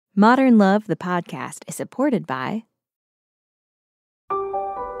Modern Love, the podcast, is supported by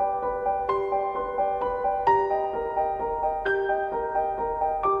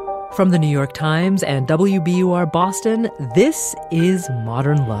From the New York Times and WBUR Boston, this is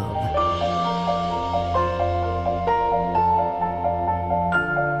Modern Love.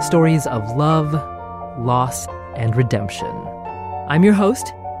 Stories of love, loss, and redemption. I'm your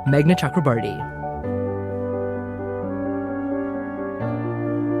host, Meghna Chakrabarty.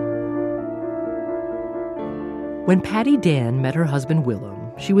 When Patty Dan met her husband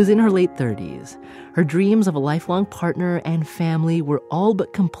Willem, she was in her late 30s. Her dreams of a lifelong partner and family were all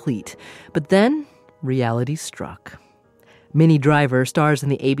but complete. But then, reality struck. Minnie Driver stars in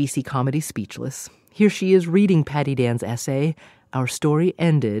the ABC comedy Speechless. Here she is reading Patty Dan's essay, Our Story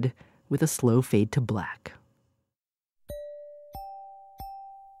Ended with a Slow Fade to Black.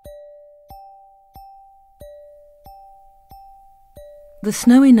 The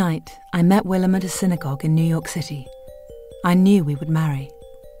snowy night, I met Willem at a synagogue in New York City. I knew we would marry.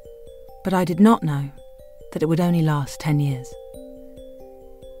 But I did not know that it would only last 10 years.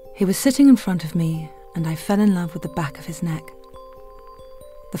 He was sitting in front of me, and I fell in love with the back of his neck.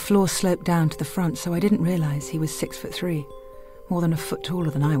 The floor sloped down to the front, so I didn't realize he was 6'3", more than a foot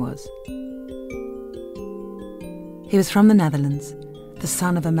taller than I was. He was from the Netherlands, the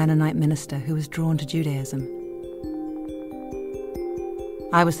son of a Mennonite minister who was drawn to Judaism.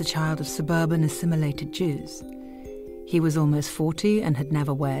 I was the child of suburban assimilated Jews. He was almost 40 and had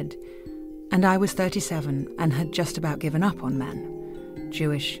never wed, and I was 37 and had just about given up on men,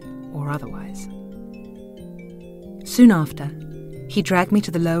 Jewish or otherwise. Soon after, he dragged me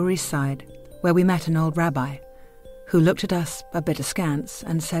to the Lower East Side, where we met an old rabbi, who looked at us a bit askance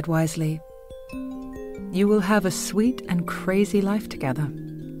and said wisely, "You will have a sweet and crazy life together,"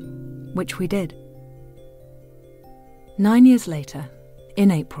 which we did. 9 years later, in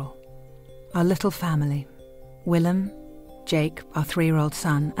April, our little family, Willem, Jake, our 3-year-old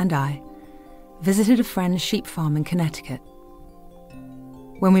son, and I, visited a friend's sheep farm in Connecticut.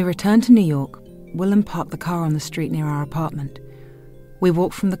 When we returned to New York, Willem parked the car on the street near our apartment. We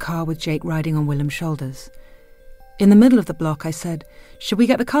walked from the car with Jake riding on Willem's shoulders. In the middle of the block, I said, "Should we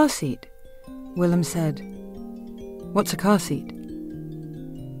get the car seat?" Willem said, "What's a car seat?"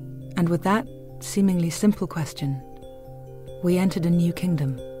 And with that seemingly simple question, we entered a new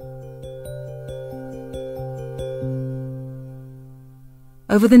kingdom.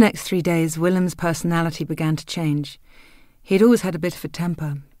 Over the next 3 days, Willem's personality began to change. He'd always had a bit of a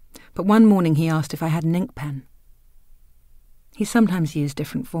temper, but one morning he asked if I had an ink pen. He sometimes used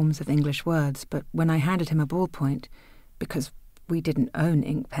different forms of English words, but when I handed him a ballpoint, because we didn't own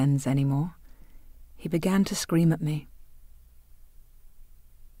ink pens anymore, he began to scream at me.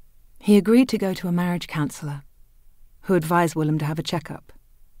 He agreed to go to a marriage counsellor, who advised Willem to have a checkup.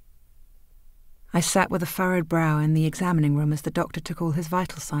 I sat with a furrowed brow in the examining room as the doctor took all his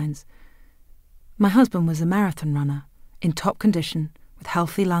vital signs. My husband was a marathon runner, in top condition, with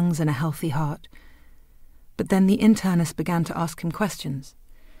healthy lungs and a healthy heart. But then the internist began to ask him questions.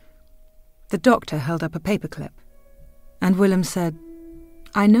 The doctor held up a paperclip, and Willem said,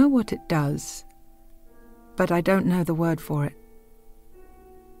 "I know what it does, but I don't know the word for it."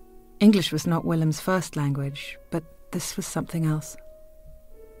 English was not Willem's first language, but this was something else.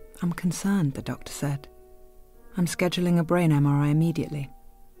 "I'm concerned," the doctor said. "I'm scheduling a brain MRI immediately."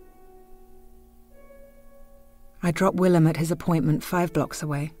 I dropped Willem at his appointment 5 blocks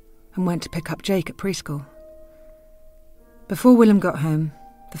away and went to pick up Jake at preschool. Before Willem got home,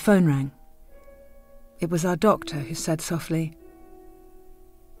 the phone rang. It was our doctor who said softly,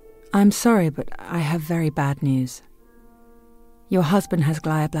 "I'm sorry, but I have very bad news. Your husband has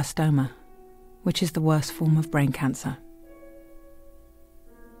glioblastoma, which is the worst form of brain cancer."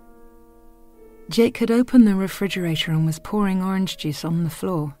 Jake had opened the refrigerator and was pouring orange juice on the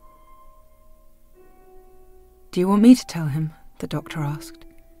floor. "Do you want me to tell him?" the doctor asked.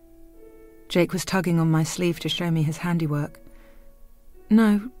 Jake was tugging on my sleeve to show me his handiwork.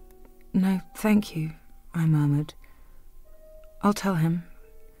 No, thank you," I murmured. "I'll tell him.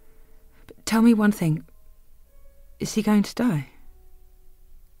 But tell me one thing. Is he going to die?"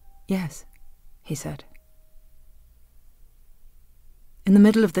 "Yes," he said. In the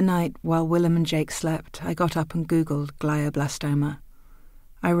middle of the night, while Willem and Jake slept, I got up and Googled glioblastoma.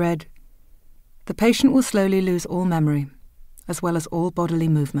 I read, "The patient will slowly lose all memory, as well as all bodily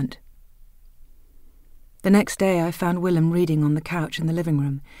movement." The next day I found Willem reading on the couch in the living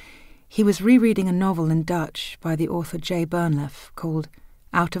room. He was rereading a novel in Dutch by the author J. Bernlef called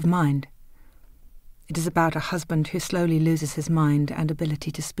Out of Mind. It is about a husband who slowly loses his mind and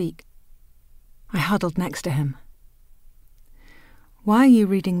ability to speak. I huddled next to him. "Why are you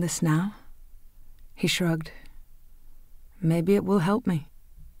reading this now?" He shrugged. "Maybe it will help me.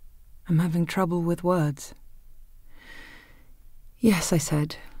 I'm having trouble with words." "Yes," I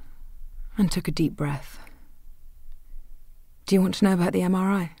said, and took a deep breath. "Do you want to know about the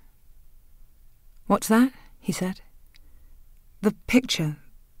MRI?" "What's that?" he said. The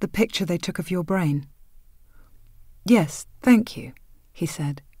picture they took of your brain." "Yes, thank you," he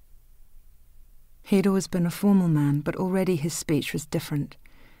said. He had always been a formal man, but already his speech was different.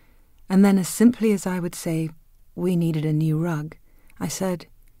 And then, as simply as I would say, "We needed a new rug," I said,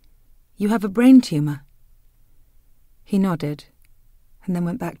 "You have a brain tumour." He nodded, and then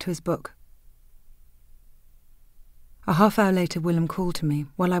went back to his book. A half hour later, Willem called to me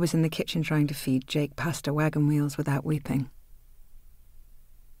while I was in the kitchen trying to feed Jake pasta wagon wheels without weeping.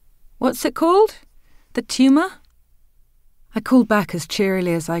 "What's it called? The tumour?" I called back as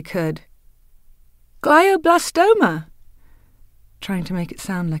cheerily as I could. "Glioblastoma!" trying to make it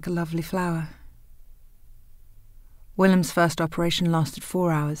sound like a lovely flower. Willem's first operation lasted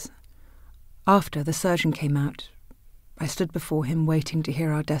 4 hours. After the surgeon came out, I stood before him waiting to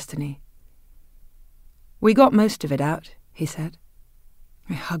hear our destiny. "We got most of it out," he said.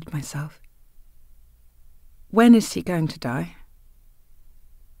 I hugged myself. "When is he going to die?"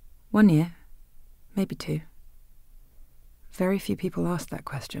 1 year, maybe 2. Very few people ask that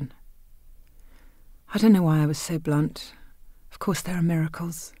question. I don't know why I was so blunt. Of course there are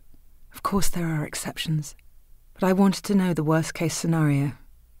miracles. Of course there are exceptions. But I wanted to know the worst-case scenario.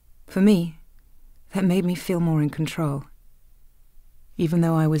 For me, that made me feel more in control. Even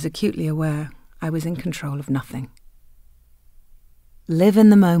though I was acutely aware I was in control of nothing. Live in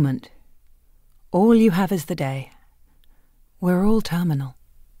the moment. All you have is the day. We're all terminal.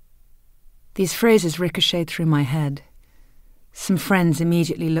 These phrases ricocheted through my head. Some friends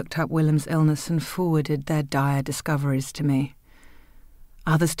immediately looked up Willem's illness and forwarded their dire discoveries to me.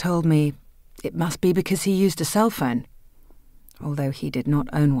 Others told me it must be because he used a cell phone, although he did not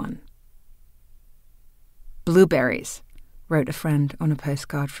own one. "Blueberries," wrote a friend on a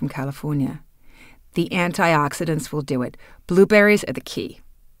postcard from California. "The antioxidants will do it. Blueberries are the key."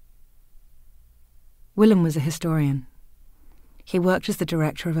 Willem was a historian. He worked as the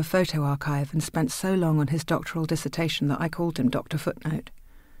director of a photo archive and spent so long on his doctoral dissertation that I called him Dr. Footnote.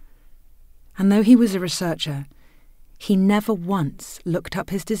 And though he was a researcher, he never once looked up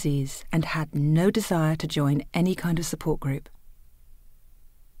his disease and had no desire to join any kind of support group.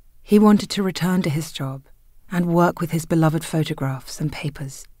 He wanted to return to his job and work with his beloved photographs and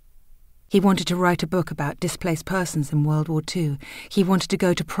papers. He wanted to write a book about displaced persons in World War II. He wanted to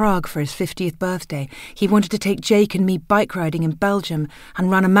go to Prague for his 50th birthday. He wanted to take Jake and me bike riding in Belgium and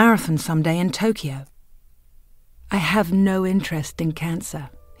run a marathon someday in Tokyo. "I have no interest in cancer,"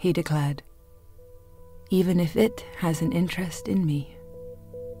 he declared, "even if it has an interest in me."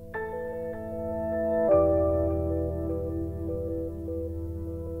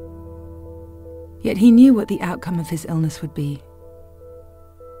 Yet he knew what the outcome of his illness would be.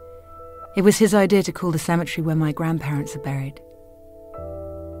 It was his idea to call the cemetery where my grandparents are buried.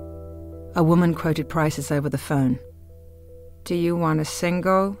 A woman quoted prices over the phone. "Do you want a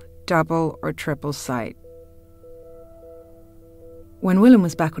single, double, or triple site?" When Willem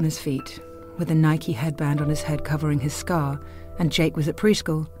was back on his feet, with a Nike headband on his head covering his scar, and Jake was at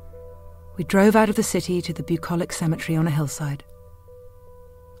preschool, we drove out of the city to the bucolic cemetery on a hillside.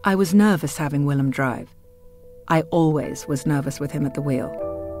 I was nervous having Willem drive. I always was nervous with him at the wheel.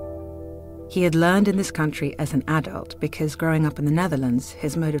 He had learned in this country as an adult because growing up in the Netherlands,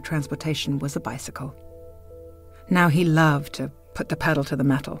 his mode of transportation was a bicycle. Now he loved to put the pedal to the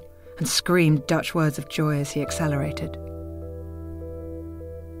metal and screamed Dutch words of joy as he accelerated.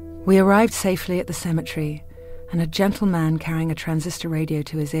 We arrived safely at the cemetery, and a gentle man carrying a transistor radio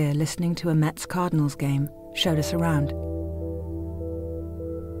to his ear listening to a Mets-Cardinals game showed us around.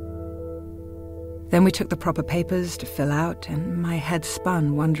 Then we took the proper papers to fill out, and my head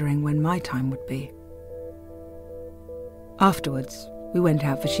spun, wondering when my time would be. Afterwards, we went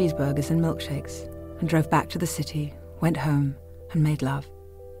out for cheeseburgers and milkshakes, and drove back to the city, went home, and made love.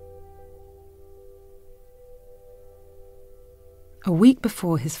 A week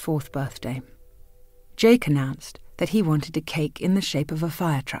before his 4th birthday, Jake announced that he wanted a cake in the shape of a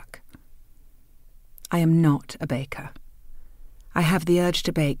fire truck. I am not a baker. I have the urge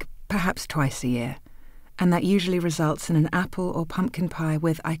to bake perhaps twice a year, and that usually results in an apple or pumpkin pie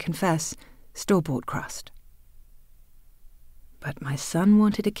with, I confess, store-bought crust. But my son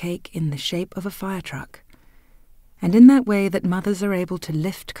wanted a cake in the shape of a fire truck, and in that way that mothers are able to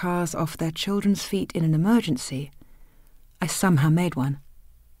lift cars off their children's feet in an emergency, I somehow made one.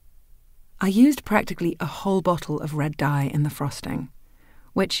 I used practically a whole bottle of red dye in the frosting,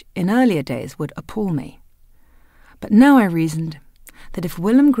 which in earlier days would appall me. But now I reasoned that if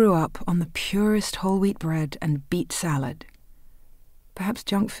Willem grew up on the purest whole wheat bread and beet salad, perhaps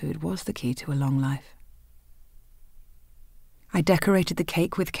junk food was the key to a long life. I decorated the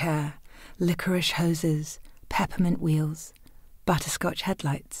cake with care: licorice hoses, peppermint wheels, butterscotch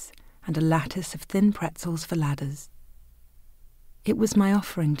headlights, and a lattice of thin pretzels for ladders. It was my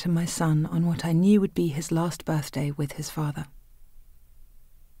offering to my son on what I knew would be his last birthday with his father.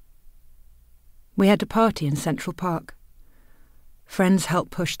 We had a party in Central Park. Friends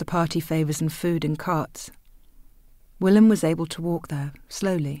helped push the party favours and food in carts. Willem was able to walk there,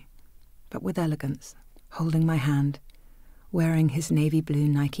 slowly, but with elegance, holding my hand, wearing his navy blue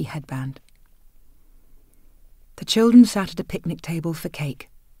Nike headband. The children sat at a picnic table for cake.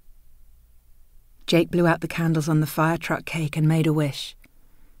 Jake blew out the candles on the fire truck cake and made a wish.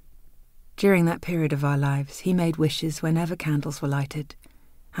 During that period of our lives, he made wishes whenever candles were lighted,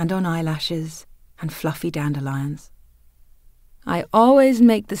 and on eyelashes and fluffy dandelions. "I always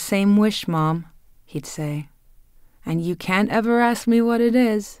make the same wish, Mom," he'd say, "and you can't ever ask me what it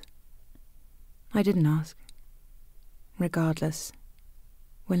is." I didn't ask. Regardless,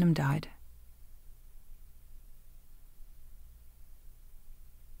 Willem died.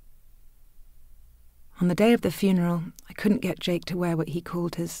 On the day of the funeral, I couldn't get Jake to wear what he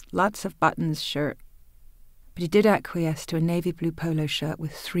called his lots of buttons shirt, but he did acquiesce to a navy blue polo shirt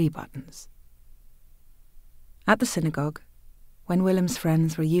with 3 buttons. At the synagogue, when Willem's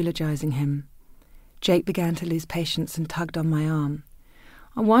friends were eulogizing him, Jake began to lose patience and tugged on my arm.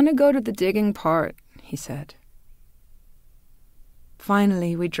 "I want to go to the digging part," he said.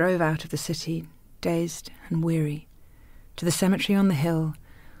 Finally, we drove out of the city, dazed and weary, to the cemetery on the hill,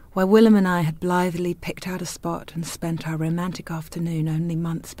 where Willem and I had blithely picked out a spot and spent our romantic afternoon only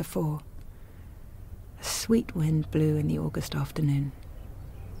months before. A sweet wind blew in the August afternoon.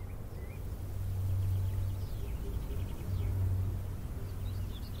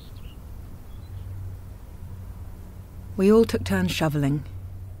 We all took turns shoveling,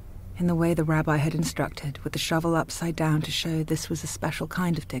 in the way the rabbi had instructed, with the shovel upside down to show this was a special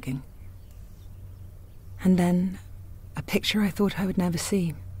kind of digging. And then, a picture I thought I would never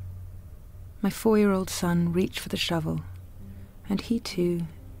see. My 4-year-old son reached for the shovel, and he too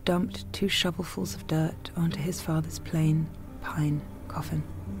dumped 2 shovelfuls of dirt onto his father's plain pine coffin.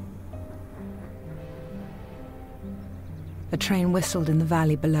 A train whistled in the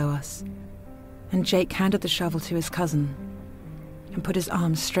valley below us, and Jake handed the shovel to his cousin and put his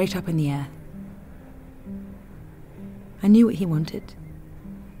arms straight up in the air. I knew what he wanted.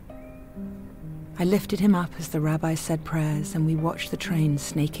 I lifted him up as the rabbi said prayers, and we watched the train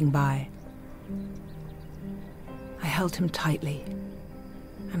snaking by. I held him tightly,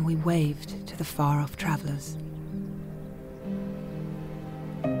 and we waved to the far-off travellers.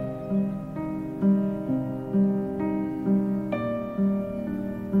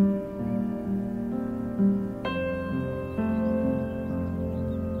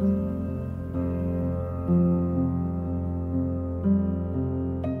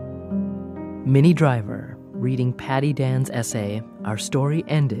 Minnie Driver, reading Patty Dan's essay, Our Story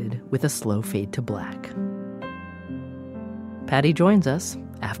Ended with a Slow Fade to Black. Patty joins us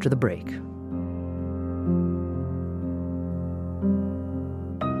after the break.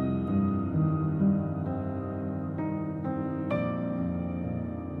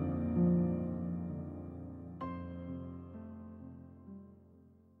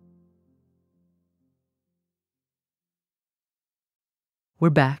 We're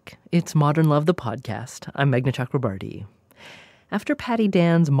back. It's Modern Love, the podcast. I'm Meghna Chakrabarty. After Patty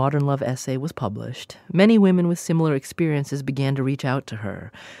Dan's Modern Love essay was published, many women with similar experiences began to reach out to her,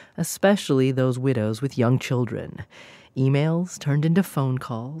 especially those widows with young children. Emails turned into phone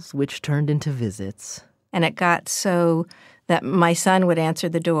calls, which turned into visits. And it got so that my son would answer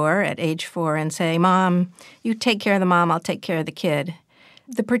the door at age 4 and say, "Mom, you take care of the mom, I'll take care of the kid."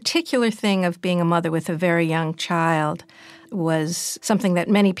 The particular thing of being a mother with a very young child was something that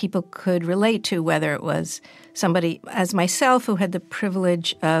many people could relate to, whether it was somebody as myself who had the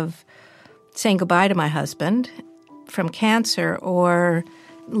privilege of saying goodbye to my husband from cancer, or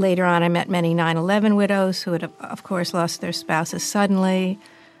later on I met many 9/11 widows who had, of course, lost their spouses suddenly,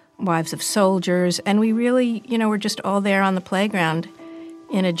 wives of soldiers, and we really, were just all there on the playground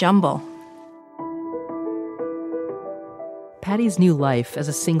in a jumble. Patty's new life as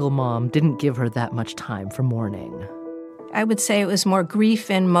a single mom didn't give her that much time for mourning. I would say it was more grief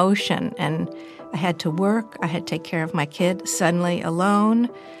in motion, and I had to work, I had to take care of my kid suddenly alone.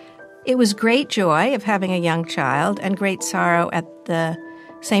 It was great joy of having a young child and great sorrow at the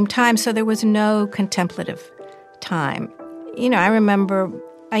same time, so there was no contemplative time. I remember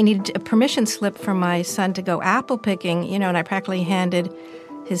I needed a permission slip for my son to go apple picking, and I practically handed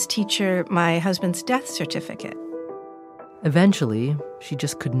his teacher my husband's death certificate. Eventually, she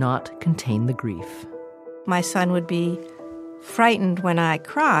just could not contain the grief. My son would be frightened when I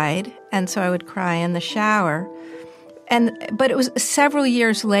cried, and so I would cry in the shower. But it was several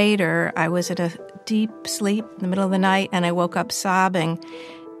years later, I was in a deep sleep in the middle of the night, and I woke up sobbing.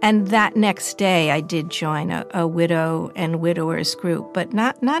 And that next day, I did join a widow and widowers group, but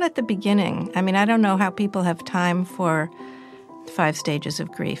not at the beginning. I mean, I don't know how people have time for 5 stages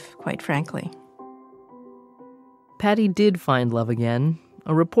of grief, quite frankly. Patty did find love again.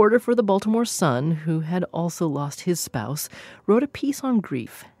 A reporter for the Baltimore Sun, who had also lost his spouse, wrote a piece on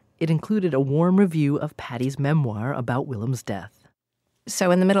grief. It included a warm review of Patty's memoir about Willem's death.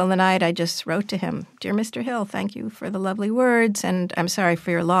 So in the middle of the night, I just wrote to him, "Dear Mr. Hill, thank you for the lovely words, and I'm sorry for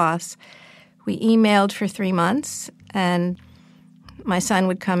your loss." We emailed for 3 months, and my son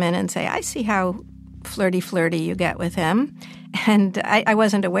would come in and say, "I see how flirty you get with him." And I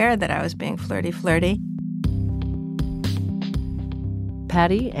wasn't aware that I was being flirty.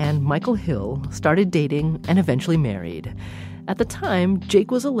 Patty and Michael Hill started dating and eventually married. At the time,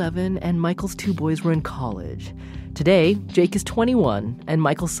 Jake was 11 and Michael's 2 boys were in college. Today, Jake is 21 and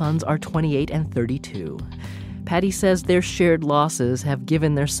Michael's sons are 28 and 32. Patty says their shared losses have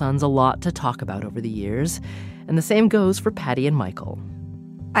given their sons a lot to talk about over the years, and the same goes for Patty and Michael.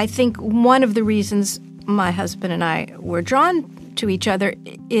 I think one of the reasons my husband and I were drawn to each other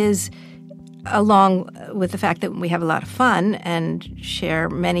is, along with the fact that we have a lot of fun and share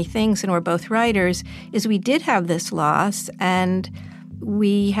many things and we're both writers, is we did have this loss, and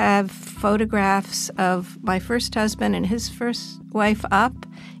we have photographs of my first husband and his first wife up.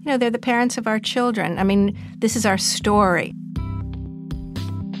 They're the parents of our children. I mean, this is our story.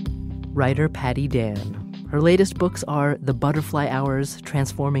 Writer Patty Dan. Her latest books are The Butterfly Hours,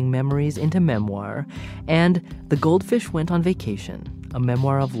 Transforming Memories into Memoir, and The Goldfish Went on Vacation, a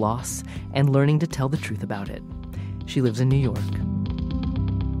memoir of loss and learning to tell the truth about it. She lives in New York.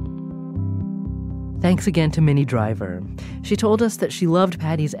 Thanks again to Minnie Driver. She told us that she loved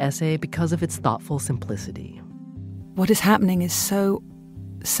Patty's essay because of its thoughtful simplicity. What is happening is so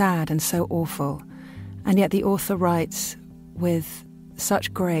sad and so awful, and yet the author writes with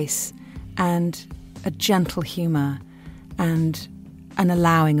such grace and a gentle humour and an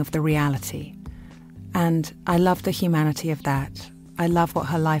allowing of the reality. And I love the humanity of that. I love what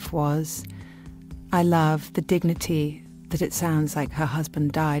her life was. I love the dignity that it sounds like her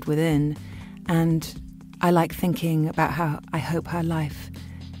husband died within. And I like thinking about how I hope her life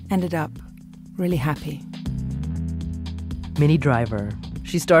ended up really happy. Minnie Driver.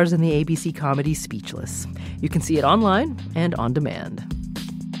 She stars in the ABC comedy Speechless. You can see it online and on demand.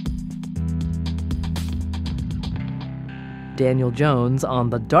 Daniel Jones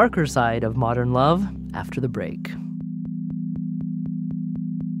on the darker side of modern love after the break.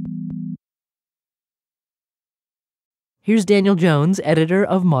 Here's Daniel Jones, editor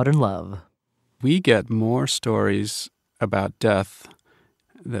of Modern Love. We get more stories about death,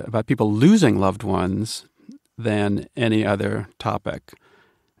 about people losing loved ones, than any other topic.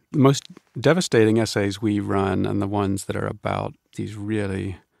 The most devastating essays we run, and the ones that are about these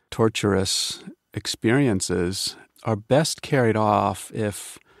really torturous experiences, are best carried off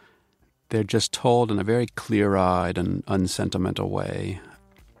if they're just told in a very clear-eyed and unsentimental way.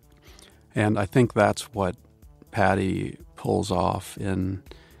 And I think that's what Patty pulls off in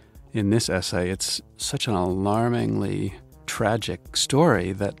this essay. It's such an alarmingly tragic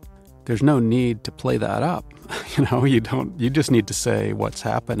story that there's no need to play that up. You just need to say what's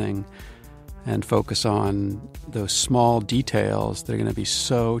happening and focus on those small details that are going to be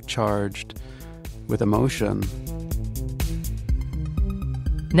so charged with emotion.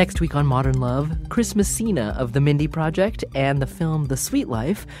 Next week on Modern Love, Chris Messina of The Mindy Project and the film The Sweet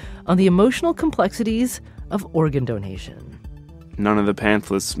Life on the emotional complexities of organ donation. None of the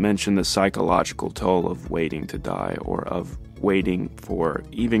pamphlets mention the psychological toll of waiting to die, or of waiting for,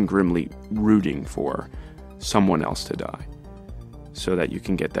 even grimly rooting for, someone else to die so that you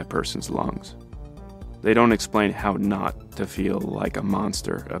can get that person's lungs. They don't explain how not to feel like a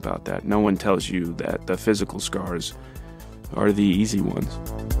monster about that. No one tells you that the physical scars are the easy ones.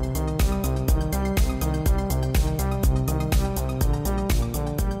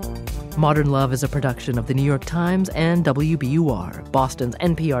 Modern Love is a production of The New York Times and WBUR, Boston's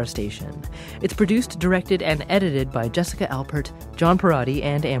NPR station. It's produced, directed, and edited by Jessica Alpert, John Perotti,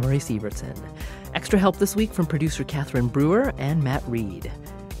 and Amory Sievertson. Extra help this week from producer Catherine Brewer and Matt Reed.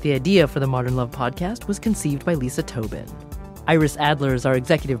 The idea for the Modern Love podcast was conceived by Lisa Tobin. Iris Adler is our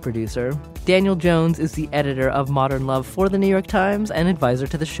executive producer. Daniel Jones is the editor of Modern Love for The New York Times and advisor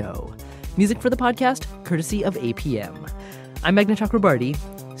to the show. Music for the podcast, courtesy of APM. I'm Meghna Chakrabarty.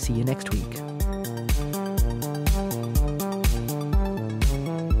 See you next week.